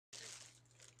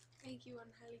Thank you,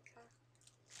 Angelica.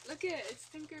 Look at it, it's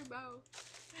Tinkerbell.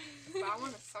 But I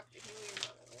want to suck the helium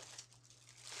out of it.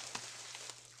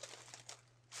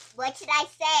 What should I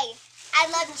say? I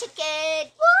love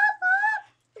chicken.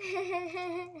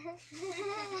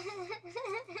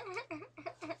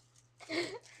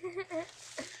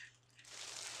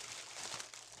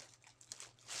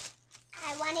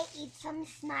 I want to eat some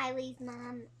Smileys,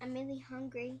 Mom. I'm really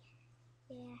hungry.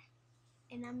 Yeah.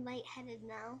 And I'm lightheaded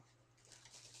now.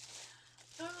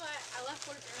 So I left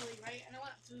work early, right? And I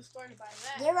went to the store to buy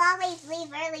that. You always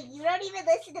leave early. You don't even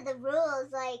listen to the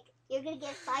rules. Like, you're going to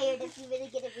get fired if you really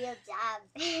get a real job.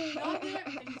 No, I did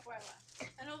everything before I left.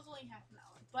 And it was only half an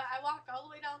hour. But I walked all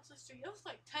the way down to the street. It was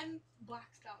like 10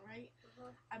 blocks down, right?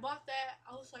 I bought that.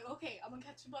 I was like, okay, I'm going to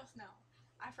catch the bus now.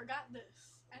 I forgot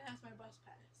this. And that's my bus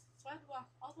pass. So I had to walk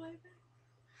all the way back.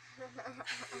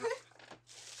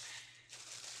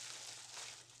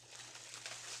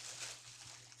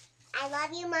 I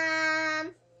love you, Mom. I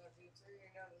love you too.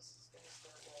 You know this is going to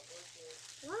start well with you.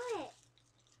 What?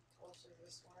 Told you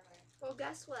this morning. Well,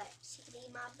 guess what? She can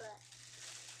eat my butt.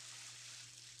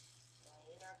 No,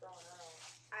 you're not going out.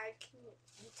 I can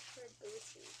eat her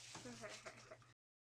booty.